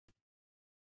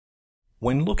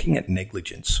When looking at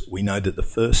negligence, we know that the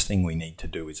first thing we need to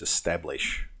do is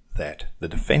establish that the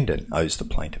defendant owes the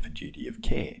plaintiff a duty of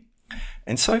care.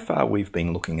 And so far we've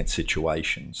been looking at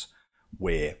situations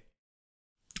where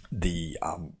the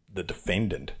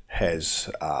defendant has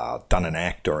done an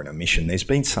act or an omission. There's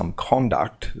been some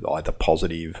conduct, either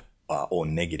positive or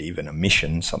negative, an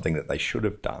omission, something that they should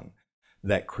have done,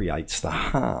 that creates the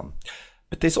harm.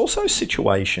 But there's also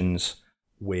situations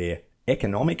where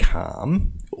economic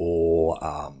harm or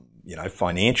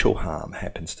financial harm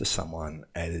happens to someone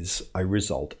as a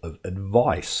result of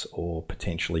advice or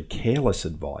potentially careless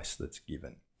advice that's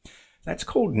given. That's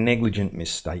called negligent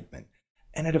misstatement,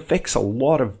 and it affects a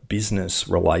lot of business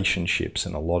relationships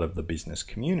and a lot of the business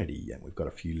community. And we've got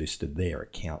a few listed there: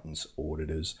 accountants,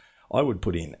 auditors. I would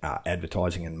put in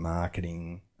advertising and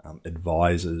marketing,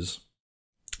 advisors,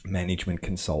 management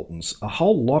consultants, a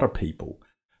whole lot of people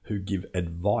who give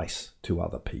advice to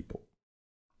other people.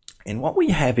 And what we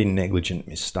have in negligent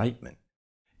misstatement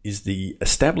is the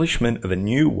establishment of a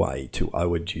new way to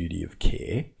owe a duty of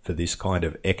care for this kind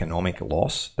of economic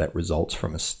loss that results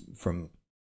from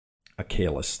a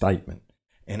careless statement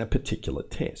and a particular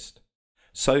test.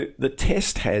 So the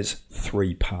test has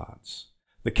three parts.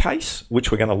 The case,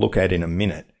 which we're going to look at in a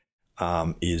minute,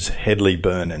 is Hedley,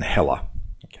 Byrne and Heller.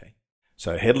 Okay.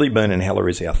 So Hedley, Byrne and Heller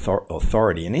is our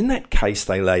authority, and in that case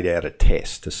they laid out a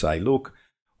test to say, look,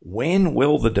 when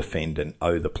will the defendant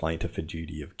owe the plaintiff a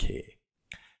duty of care?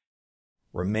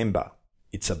 Remember,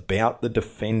 it's about the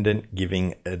defendant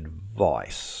giving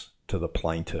advice to the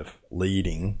plaintiff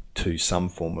leading to some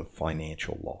form of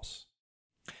financial loss.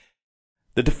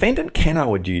 The defendant can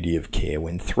owe a duty of care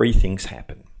when three things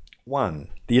happen. One,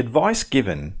 the advice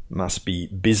given must be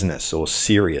business or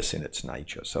serious in its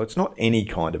nature. So it's not any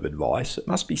kind of advice. It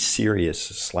must be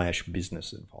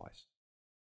serious/business advice.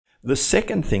 The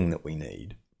second thing that we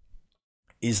need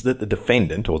is that the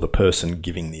defendant, or the person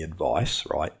giving the advice,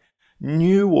 right,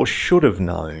 knew or should have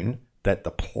known that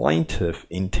the plaintiff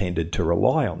intended to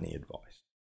rely on the advice.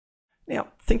 Now,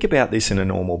 think about this in a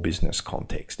normal business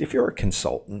context. If you're a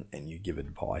consultant and you give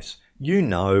advice, you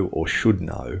know or should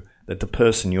know that the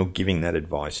person you're giving that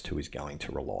advice to is going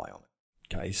to rely on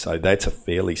it. Okay, so that's a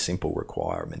fairly simple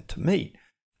requirement to meet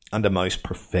under most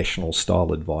professional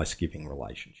style advice giving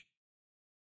relationships.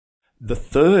 The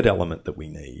third element that we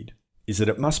need is that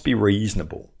it must be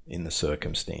reasonable in the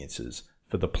circumstances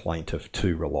for the plaintiff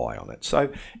to rely on it.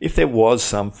 So if there was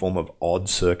some form of odd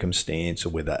circumstance or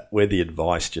where the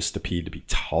advice just appeared to be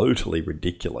totally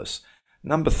ridiculous,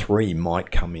 number three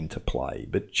might come into play.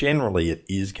 But generally it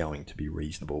is going to be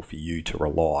reasonable for you to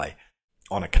rely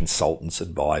on a consultant's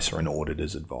advice or an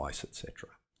auditor's advice, etc.,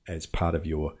 as part of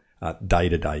your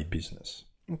day-to-day business.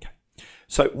 Okay.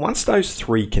 So once those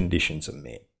three conditions are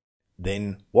met,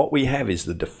 then what we have is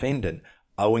the defendant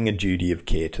owing a duty of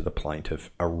care to the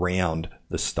plaintiff around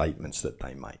the statements that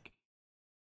they make.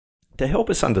 To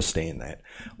help us understand that,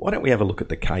 why don't we have a look at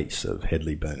the case of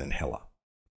Hedley, Byrne and Heller.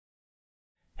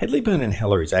 Hedley, Byrne and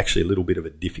Heller is actually a little bit of a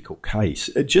difficult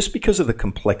case, just because of the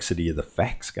complexity of the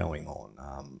facts going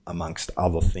on, amongst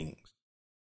other things.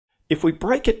 If we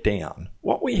break it down,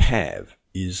 what we have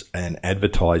is an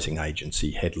advertising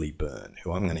agency, Hedley Byrne,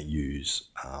 who I'm going to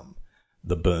use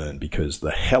the Byrne because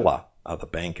the Heller are the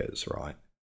bankers, right?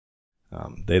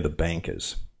 They're the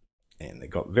bankers, and they've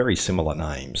got very similar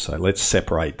names. So let's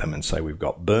separate them and say we've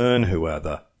got Byrne, who are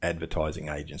the advertising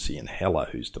agency, and Heller,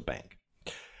 who's the bank.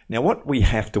 Now, what we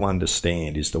have to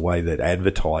understand is the way that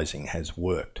advertising has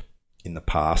worked in the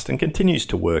past and continues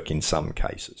to work in some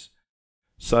cases.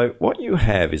 So what you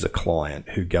have is a client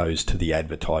who goes to the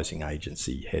advertising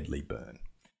agency, Hedley Byrne.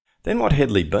 Then what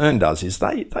Hedley Byrne does is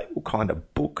they will kind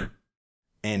of book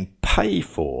and pay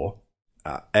for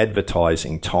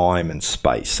advertising time and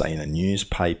space, say in a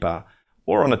newspaper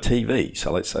or on a TV.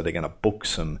 So let's say they're going to book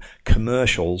some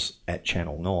commercials at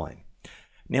Channel 9.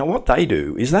 Now what they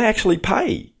do is they actually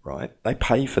pay, right? They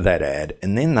pay for that ad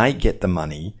and then they get the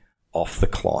money off the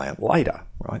client later,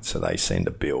 right? So they send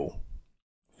a bill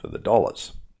for the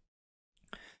dollars.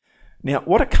 Now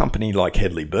what a company like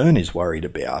Hedley Byrne is worried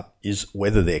about is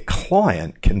whether their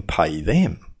client can pay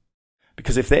them.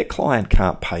 Because if their client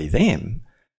can't pay them,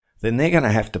 then they're going to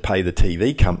have to pay the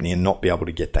TV company and not be able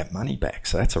to get that money back.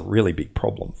 So that's a really big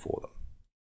problem for them.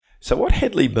 So what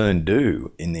Hedley Byrne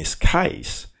do in this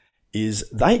case is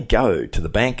they go to the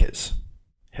bankers,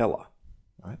 Heller,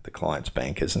 right, the client's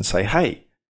bankers, and say, hey,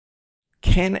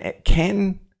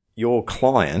 can your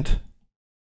client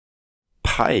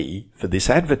pay for this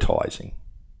advertising?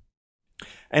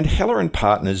 And Heller and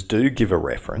Partners do give a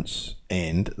reference,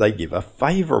 and they give a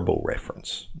favourable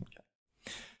reference.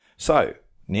 Okay. So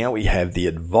now we have the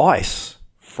advice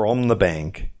from the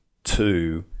bank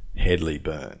to Hedley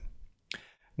Byrne.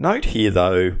 Note here,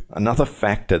 though, another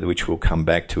factor which we'll come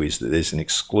back to is that there's an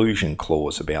exclusion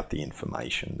clause about the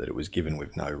information, that it was given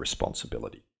with no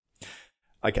responsibility.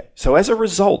 Okay, so as a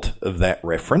result of that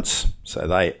reference, so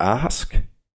they ask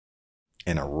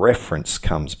and a reference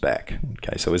comes back.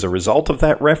 Okay, so as a result of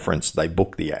that reference, they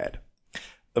book the ad.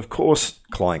 Of course,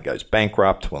 client goes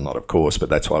bankrupt. Well, not of course, but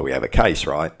that's why we have a case,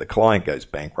 right? The client goes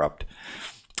bankrupt.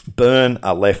 Byrne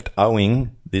are left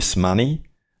owing this money.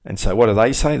 And so what do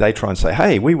they say? They try and say,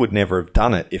 hey, we would never have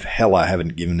done it if Heller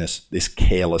hadn't given us this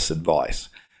careless advice.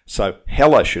 So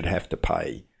Heller should have to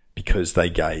pay because they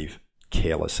gave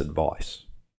careless advice.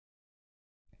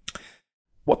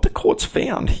 What the courts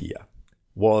found here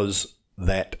was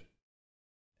that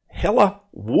Heller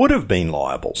would have been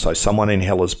liable. So someone in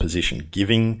Heller's position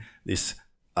giving this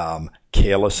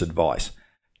careless advice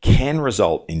can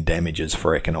result in damages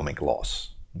for economic loss.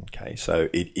 Okay, so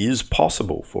it is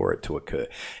possible for it to occur.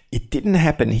 It didn't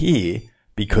happen here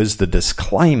because the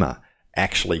disclaimer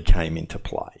actually came into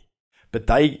play. But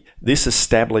this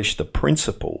established the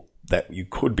principle that you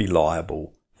could be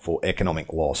liable for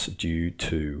economic loss due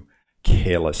to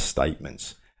careless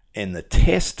statements. And the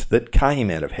test that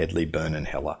came out of Hedley, Byrne and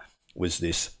Heller was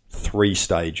this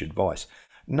 3-stage advice.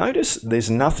 Notice there's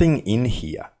nothing in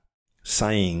here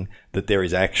saying that there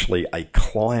is actually a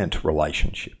client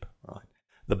relationship.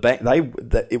 The bank,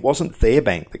 it wasn't their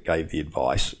bank that gave the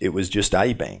advice. It was just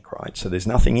a bank, right? So there's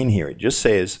nothing in here. It just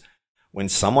says when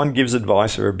someone gives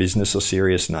advice of a business or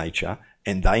serious nature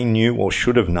and they knew or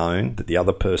should have known that the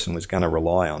other person was going to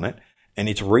rely on it, and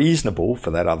it's reasonable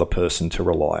for that other person to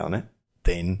rely on it,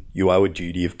 then you owe a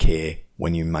duty of care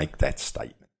when you make that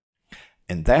statement.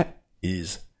 And that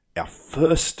is our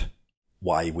first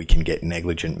way we can get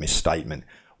negligent misstatement,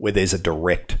 where there's a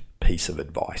direct piece of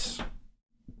advice.